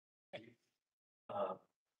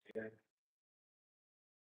 Yeah.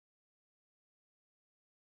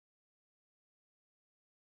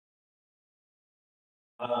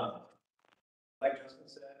 Like Justin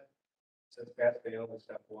said, since pass fail is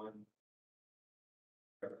step one.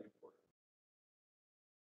 Very important.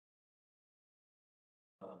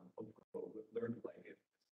 We'll learn to like it.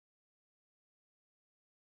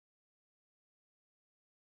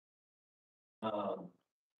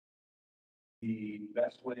 The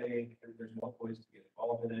best way, there's multiple ways to get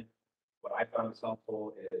involved in it. What I found is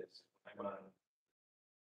helpful is I'm on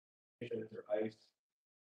patients or ICE,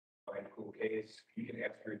 find a cool case, you can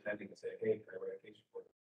ask your attending and say, hey, can I write a case report?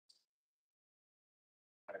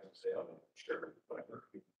 I will say, oh, sure, whatever.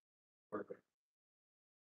 Work with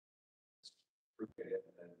it,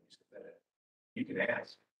 and then you submit it. You can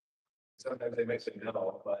ask. Sometimes they may say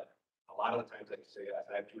no, but a lot of the times they say, yes,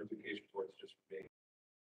 I have 2 or 3 case reports just for me.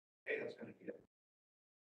 Hey, that's going to be it.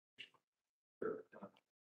 Sure.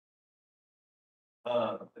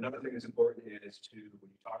 Another thing that's important is to,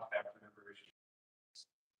 when you talk to faculty members,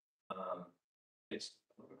 it's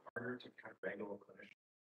a little bit harder to kind of wrangle a clinician.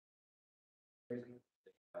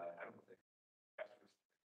 I don't think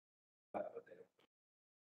but they don't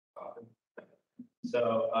often. So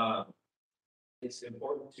it's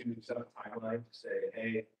important to set a timeline to say,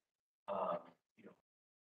 hey,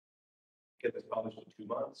 get this published in 2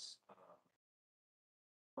 months.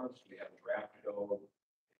 We have a draft to go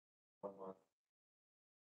 1 month.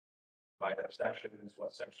 Divide up sections,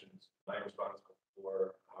 what sections am I responsible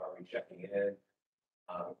for? How are we checking in?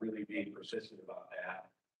 Really being persistent about that.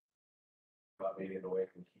 About being away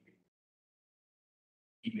from keeping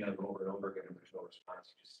emailing over and over again if there's no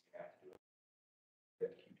response. You just have to do it. You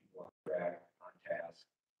have to keep people on track, on task.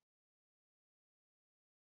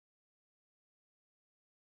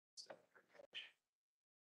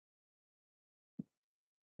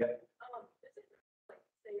 Yeah.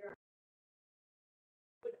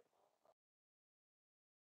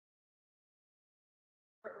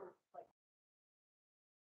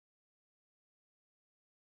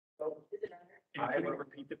 I would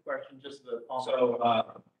repeat the question, just the. So,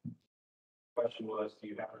 question was, do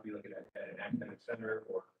you have to be looking at an academic center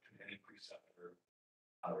or any preceptor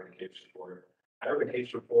write a case report? I wrote a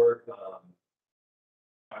case report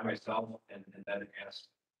by myself and then asked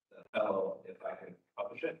the fellow if I could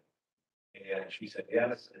publish it. And she said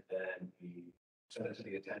yes, and then we sent it to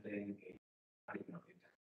the attending. I don't even know if the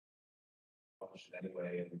attending published it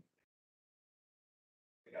anyway, and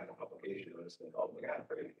we got the publication notice, and oh my God,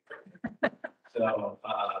 great. So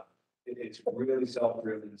it's really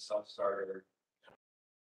self-driven, self-starter.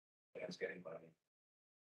 Ask anybody.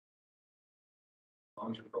 As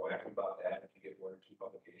long as you're proactive about that, if you get 1 or 2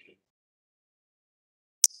 publications,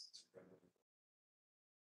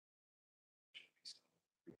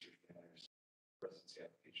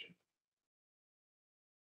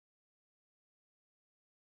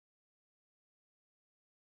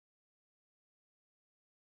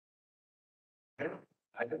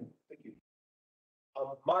 I didn't think you.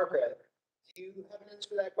 Margaret, do you have an answer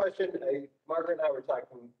to that question? Margaret and I were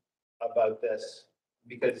talking about this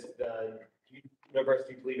because the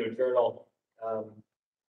University of Toledo Journal,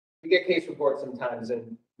 we get case reports sometimes,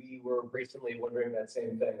 and we were recently wondering that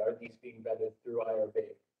same thing. Are these being vetted through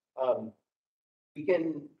IRB? We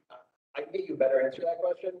can, I can get you a better answer to that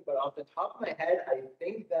question, but off the top of my head, I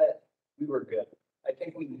think that we were good. I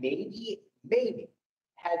think we maybe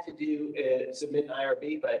had to do submit an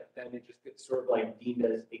IRB, but then it just gets sort of like deemed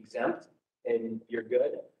as exempt, and you're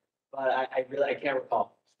good. But I can't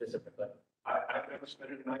recall specifically. I've never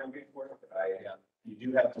submitted an IRB before, but you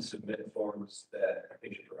do have to submit forms that a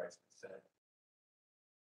patient provides consent.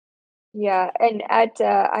 Yeah, and at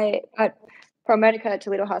ProMedica at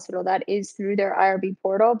Toledo Hospital, that is through their IRB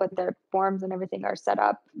portal, but their forms and everything are set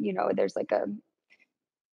up. You know, there's like a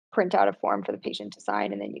print out a form for the patient to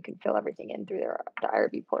sign, and then you can fill everything in through the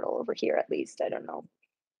IRB portal over here at least. I don't know.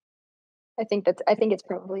 I think it's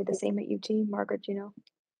probably the same at UT. Margaret, you know?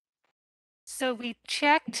 So we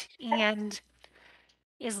checked, and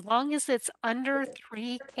as long as it's under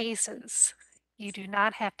 3 cases, you do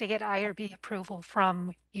not have to get IRB approval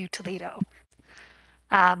from U Toledo.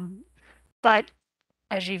 But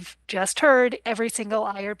as you've just heard, every single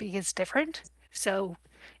IRB is different. So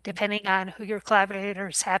depending on who your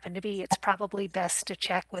collaborators happen to be, it's probably best to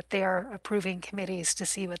check with their approving committees to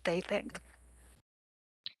see what they think.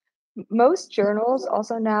 Most journals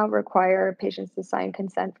also now require patients to sign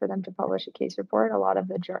consent for them to publish a case report. A lot of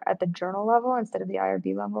at the journal level instead of the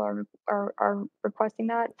IRB level are requesting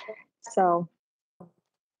that. So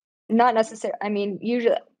not necessarily, I mean,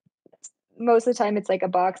 usually most of the time it's like a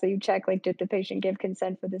box that you check, like, did the patient give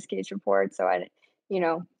consent for this case report? So you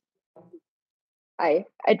know,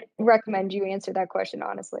 I'd recommend you answer that question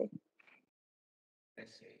honestly. I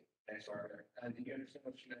see. Thanks, Margaret. Did you understand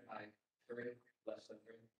what you meant by 3, less than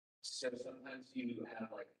 3? So sometimes you have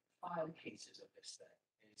like 5 cases of this thing,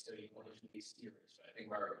 and so you want to be serious. I think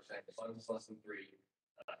Margaret was saying as long as it's less than 3,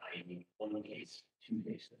 i.e., 1 case, 2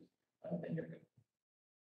 cases, then you're good.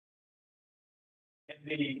 And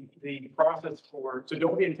the process so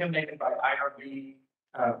don't be intimidated by IRB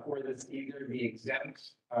for this either. The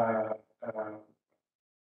exempt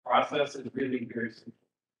process is really very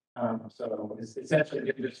simple. So it's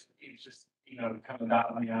essentially it's just kind of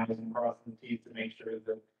dotting the i's and crossing the t's to make sure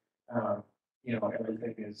that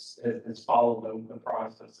everything is followed the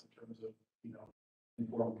process in terms of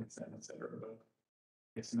informed consent, et cetera. But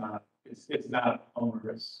it's not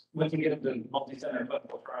onerous. Once you get into multi-center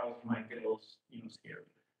clinical trials, you might get a little scared.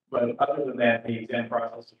 But other than that, the exam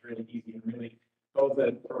process is really easy and really both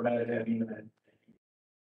at ProMedica and even at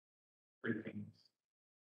pretty things.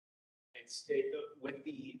 It's with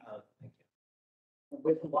the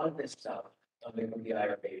with a lot of this stuff, with the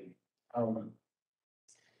IRB,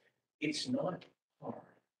 it's not hard.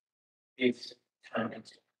 It's time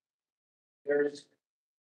consuming. There's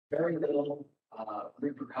very little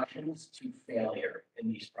repercussions to failure in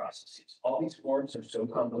these processes. All these forms are so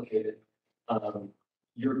complicated.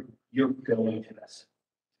 You're going to mess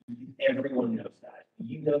up. Everyone knows that.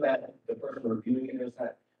 You know that. The person reviewing it knows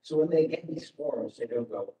that. So when they get these forms, they don't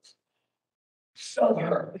go, so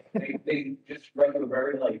hard. They just write a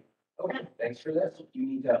very like, okay, thanks for this. You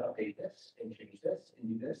need to update this and change this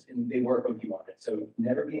and do this, and they work with you on it. So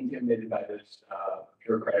never be intimidated by those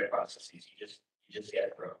bureaucratic processes. You just get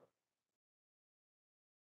it through.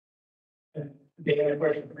 Dan, a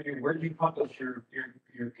question for you. Where do you publish your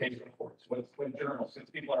case reports? What journals? Since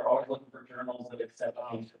people are always looking for journals that accept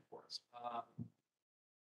case reports.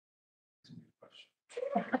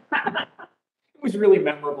 It was really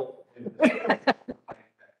memorable.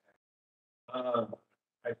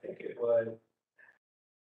 I think it was.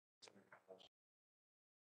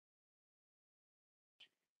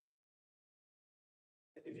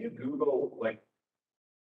 If you Google like,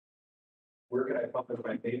 where can I publish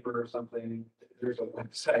my paper or something? There's a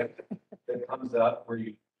website that comes up where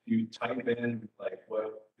you type in like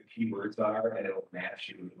what the keywords are, and it'll match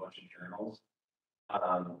you with a bunch of journals.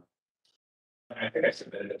 I think I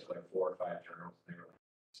submitted it to like 4 or 5 journals. And they were like,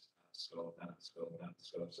 scope.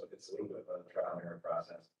 So it's a little bit of a trial and error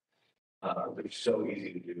process. They're so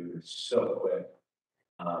easy to do. They're so quick.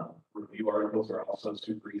 Review articles are also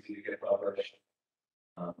super easy to get published.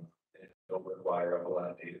 They don't require a whole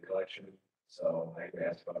lot of data collection. So I get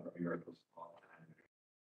asked about review articles all the time.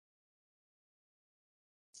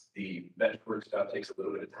 The benchmark stuff takes a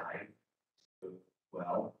little bit of time.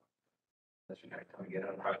 Well, unless you're not coming in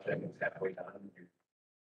on a project, it's halfway done. You're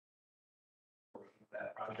working with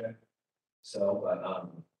that project. So, but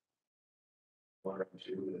one or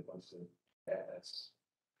two that wants to, that's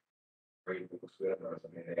great webinars.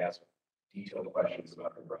 I mean, they ask detailed questions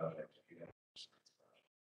about the project. If you have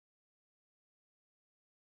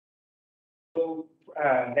We'll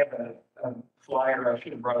have a flyer I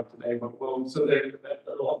should have brought up today, but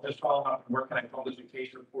just following up on work on published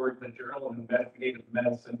education report, the Journal of Investigative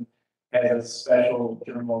Medicine has a special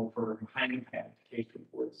journal for high impact case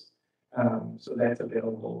reports. So that's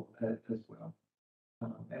available as well.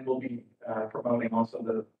 And we'll be promoting also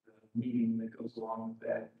the meeting that goes along with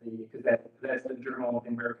that, because that's the Journal of the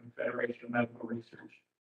American Federation of Medical Research.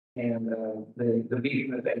 And the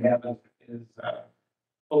meeting that they have is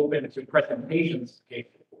open to presentations, case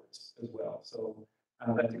reports as well. So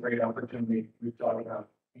that's a great opportunity. We've talked about,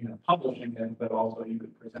 publishing them, but also you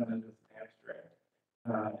could present it as an abstract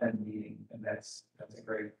at a meeting, and that's a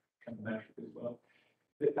great kind of metric as well.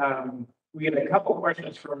 We had a couple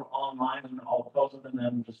questions from online, and I'll post them, and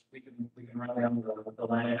then we can run down the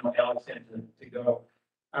line. I know Alex had to go.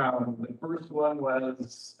 The first one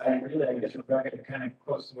was, I guess, Rebecca, kind of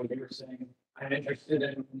close to what you were saying. I'm interested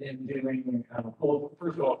in doing, well,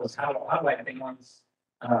 first of all, was how do I balance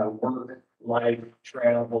work, life,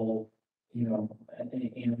 travel, in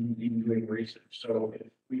doing research. So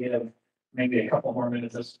if we have maybe a couple more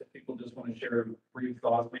minutes, if people just want to share brief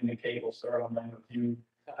thoughts, maybe Kate will start on that with you,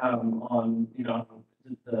 on,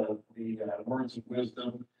 the words of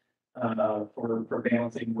wisdom for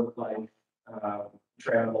balancing work life,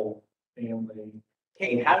 travel, family.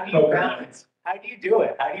 Kate, how do you balance? How do you do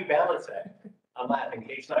it? How do you balance it? I'm laughing.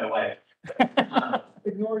 Kate's my wife.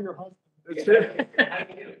 Ignore your husband. How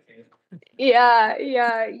do you do it, Kate? Yeah,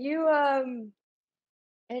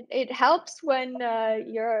 it helps when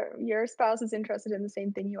your spouse is interested in the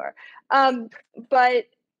same thing you are. But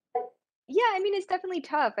yeah, I mean, it's definitely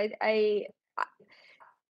tough. It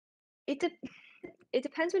de- it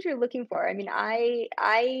depends what you're looking for. I mean, I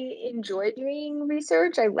enjoy doing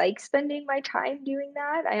research. I like spending my time doing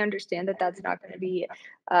that. I understand that that's not going to be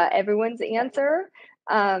everyone's answer.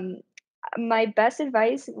 My best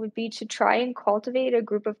advice would be to try and cultivate a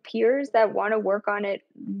group of peers that want to work on it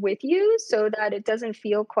with you, so that it doesn't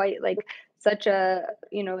feel quite like such a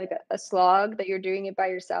like a slog that you're doing it by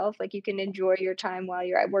yourself. Like, you can enjoy your time while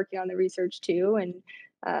you're working on the research too, and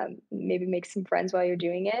maybe make some friends while you're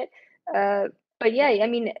doing it. But yeah, I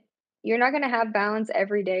mean, you're not going to have balance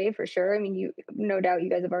every day for sure. I mean, no doubt you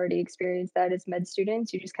guys have already experienced that as med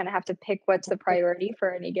students. You just kind of have to pick what's the priority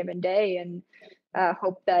for any given day, and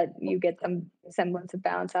hope that you get some semblance of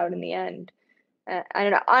balance out in the end. I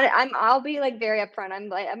don't know. I'll be like very upfront.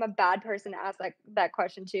 I'm a bad person to ask that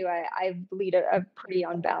question too. I lead a pretty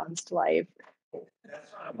unbalanced life.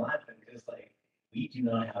 That's why I'm laughing, because we do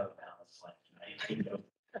not have a balanced life. I know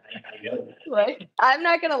that. Right. I'm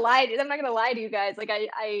not gonna lie to you guys. Like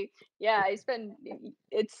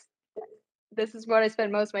this is what I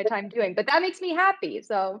spend most of my time doing, but that makes me happy.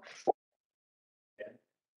 So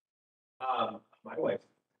my wife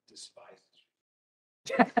despises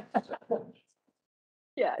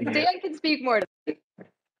yeah, Yeah. Dan can speak more to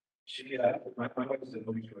She, my wife is a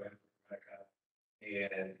movie director, Rebecca,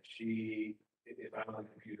 and if I'm on the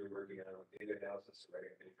computer working on data analysis,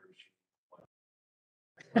 writing a paper,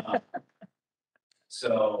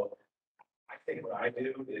 so I think what I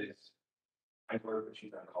do is I work when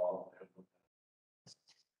she's on call.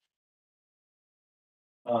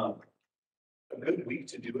 A good week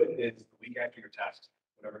to do it is the week after your test,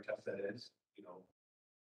 whatever test that is,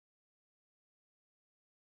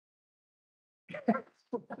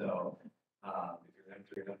 So, if you're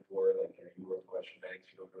M3 and M4, like you wrote question banks,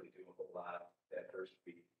 you don't really do a whole lot that first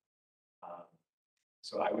week.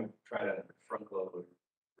 So I would try to front load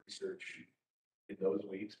research in those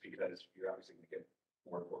weeks, because you're obviously going to get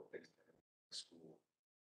more important things in school,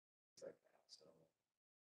 things like that. So,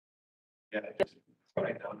 yeah, just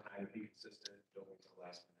write down time, be consistent, don't wait till the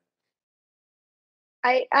last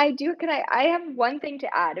minute. I have one thing to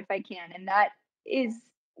add if I can, and that is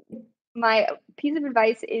my piece of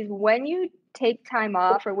advice is, when you take time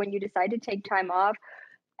off, or when you decide to take time off,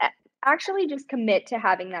 actually just commit to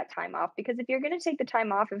having that time off. Because if you're going to take the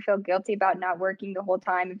time off and feel guilty about not working the whole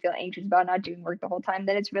time, and feel anxious about not doing work the whole time,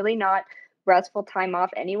 then it's really not restful time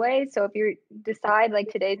off anyway. So if you decide like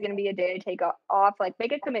today's going to be a day to take off, like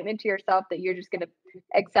make a commitment to yourself that you're just going to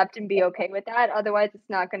accept and be okay with that. Otherwise, it's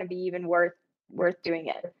not going to be even worth doing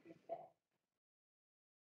it.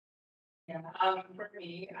 Yeah, for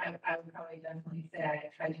me, I would probably definitely say I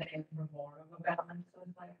try to aim for more of a balance with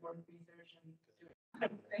work research and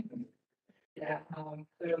doing. Yeah,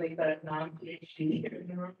 clearly the non-PhD in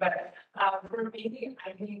the room, but for me,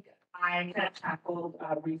 I think I kind of tackled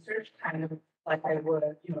research kind of like I would,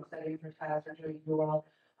 studying for tests or doing UL.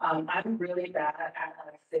 I'm really bad at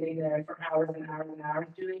like sitting there for hours and hours and hours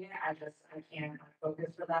doing it. I can't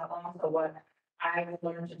focus for that long. So what I've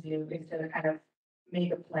learned to do is to kind of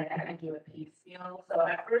make a plan and do it piecemeal. So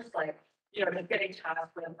at first, like, you know, just getting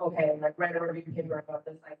tasked with, okay, like write a review paper about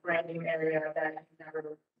this like brand new area that you've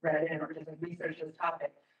never read in or just like research this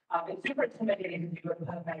topic. It's super intimidating to do it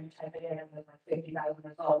because you type it in and there's like 50,000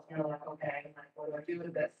 results. And you're like, okay, like what do I do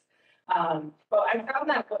with this? But I found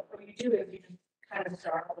that what you do is you just kind of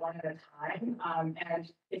start one at a time.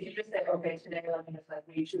 And if you just say, okay, today let me just like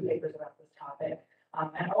read 2 papers about this topic.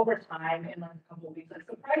 And over time, in like a couple of weeks, like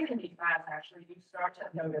surprisingly fast, actually, you start to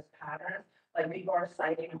notice patterns. Like people are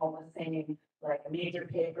citing all the same like major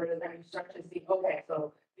papers, and you start to see, okay,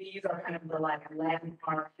 so these are kind of the like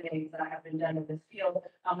landmark things that have been done in this field.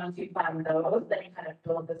 Once you find those, then you kind of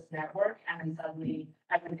build this network, and then suddenly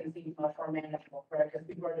everything seems much more manageable, right? Because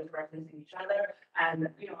people are just referencing each other, and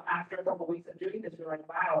you know, after a couple of weeks of doing this, you're like,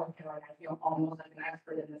 wow, okay, like I feel almost like an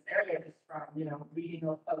expert in this area just from reading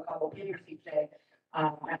a couple of papers each day.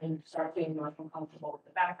 And then you start feeling much more comfortable with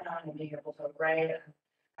the background and being able to write and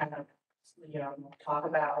kind of talk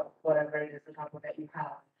about whatever it is the topic that you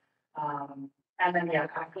have. And then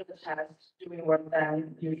after the test, doing work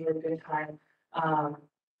then usually a good time. And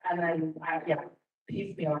then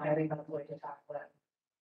piecemeal, I think that's the way to tackle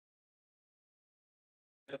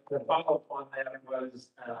it. The follow-up on that was,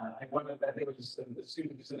 I think it was the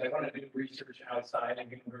student who said, I want to do research outside of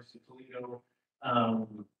University of Toledo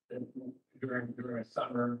during a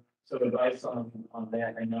summer. So advice on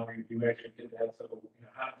that, I know you actually did that. So,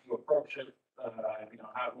 how do you approach it?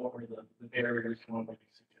 What were the barriers and what would you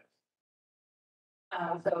suggest?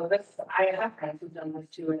 So I have friends who've done this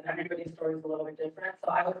too, and everybody's story is a little bit different.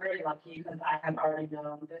 So I was very lucky because I had already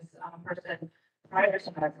known this person prior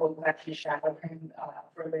to my school was actually shadowing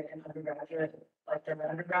further in undergraduate, like during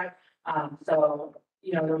undergrad. So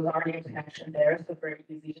there was already a connection there, so very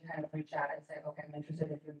easy to kind of reach out and say, okay, I'm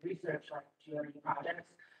interested in doing research, like do you have any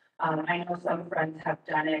projects? I know some friends have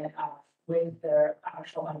done it with their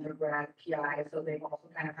actual undergrad PI, so they've also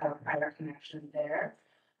kind of had a prior connection there.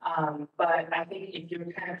 But I think if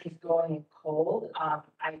you're kind of just going in cold,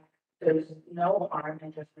 there's no harm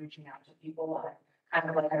in just reaching out to people. Kind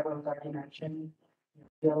of like everyone's already mentioned,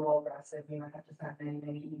 be a little aggressive. You might have to send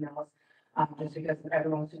many emails just because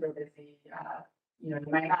everyone's super busy. You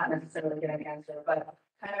might not necessarily get an answer, but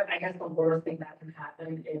kind of, I guess the worst thing that can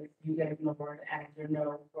happen is you get ignored and you're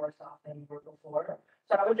no worse off than you were before.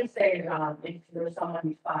 So I would just say, if there's someone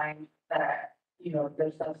you find that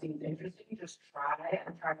their stuff seems interesting, just try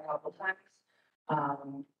a couple times.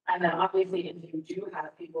 And then obviously if you do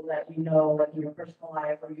have people that like in your personal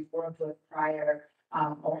life or you've worked with prior,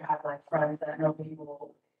 or have like friends that know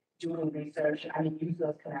people doing research, I mean, use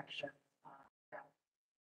those connections.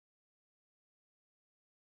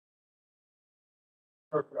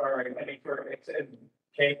 All right,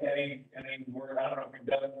 Kate, any more, I don't know if you've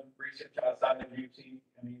done research outside of UT,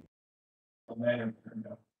 on that or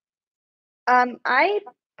no? I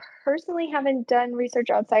personally haven't done research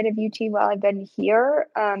outside of UT while I've been here,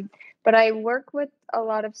 but I work with a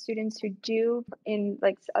lot of students who do, in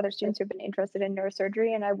like other students who've been interested in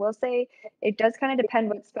neurosurgery, and I will say it does kind of depend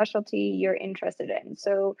what specialty you're interested in.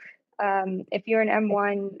 So if you're an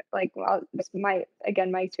M1, like my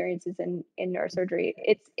experience is in neurosurgery.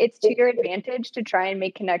 It's to your advantage to try and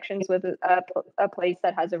make connections with a place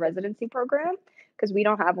that has a residency program, because we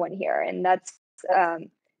don't have one here, and that's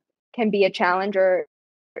can be a challenge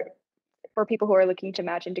for people who are looking to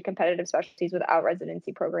match into competitive specialties without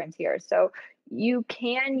residency programs here. So you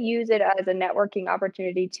can use it as a networking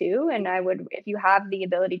opportunity too. And if you have the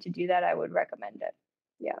ability to do that, I would recommend it.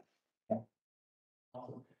 Yeah.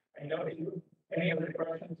 Awesome. I know any other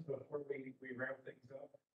questions before we wrap things up?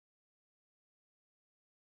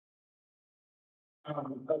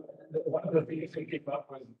 One of the things we came up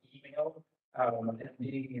was email, and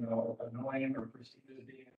being, annoying or perceived as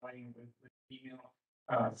being annoying with email.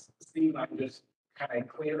 Steve and I just kind of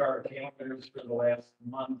cleared our calendars for the last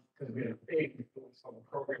month because we had a big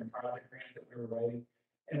program project grant that we were writing.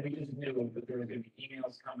 And we just knew that there was going to be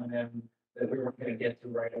emails coming in that we weren't going to get to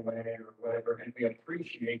right away or whatever. And we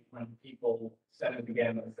appreciate when people send it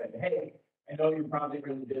again and say, hey, I know you're probably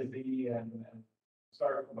really busy and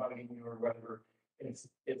sorry for bugging you or whatever. It's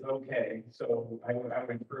okay. So I would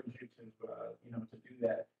encourage you to do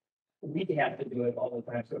that. We have to do it all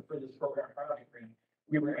the time. So for this program project grant,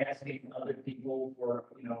 we were asking other people for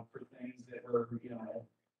things that were,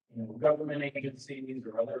 government agencies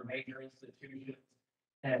or other major institutions.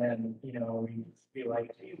 And, we'd be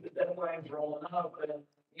like, geez, the deadline's rolling up and,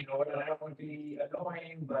 I don't want to be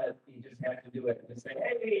annoying, but you just have to do it and say,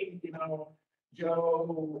 hey,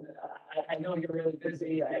 Joe, I know you're really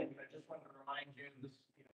busy. I just wanted to remind you, this,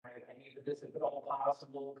 I needed this if at all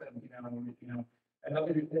possible,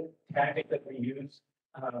 another tactic that we use,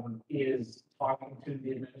 is talking to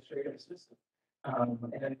the administrative assistant. And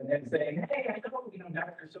saying, hey, I know,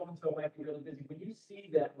 Dr. So-and-so might be really busy. When you see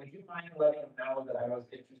them, would you mind letting them know that I was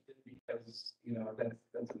interested because,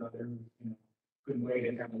 that's another, good way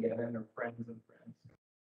to kind of get in, or friends and friends.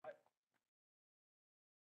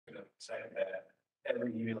 I'm gonna say that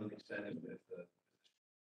every email you send is with the.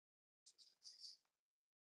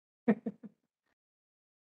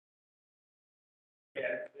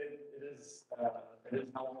 Yeah, it is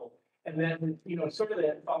helpful. And then, sort of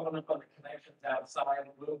following up on the connections outside,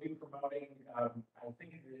 we'll be promoting, I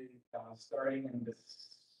think, starting in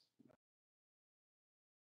this.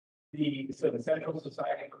 The Central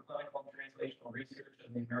Society for Clinical and Translational Research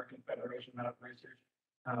and the American Federation of Medical Research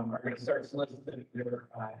are going to start soliciting their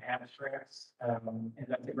abstracts. And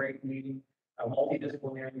that's a great meeting, a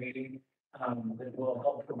multidisciplinary meeting that will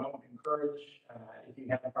help promote and encourage if you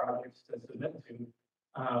have projects to submit to.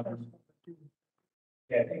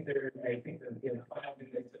 Yeah, I think that the final due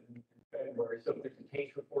date's in February, so if there's a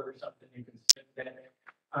case report or something, you can submit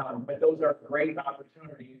that. But those are great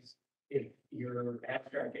opportunities if your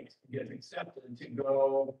abstract gets accepted to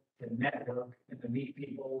go to network and to meet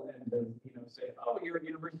people and to, say, oh, you're at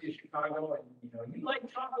University of Chicago and, you like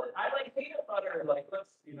chocolate, I like peanut butter, like,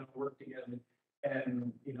 let's, work together.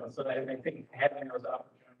 And, so I think having those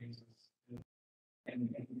opportunities is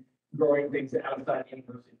and growing things outside the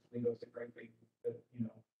university is a great thing,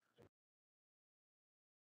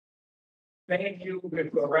 Thank you. Good.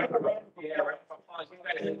 Round of applause. You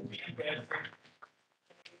guys did fantastic.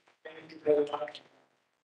 Thank you very much.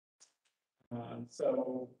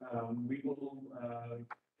 We will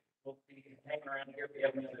we'll be hanging around here if you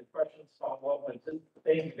have any other questions, follow up. But just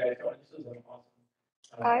thank you guys. This is an awesome.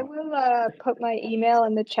 I will put my email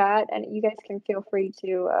in the chat, and you guys can feel free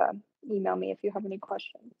to email me if you have any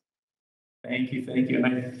questions. Thank you. And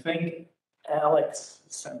I think Alex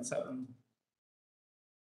sent something.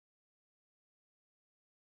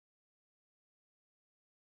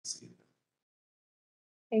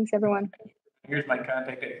 Thanks, everyone. Here's my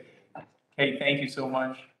contact. Hey, thank you so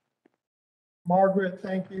much. Margaret,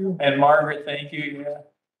 thank you. And Margaret, thank you. Yeah.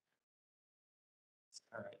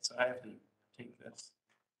 All right, so I have to take this.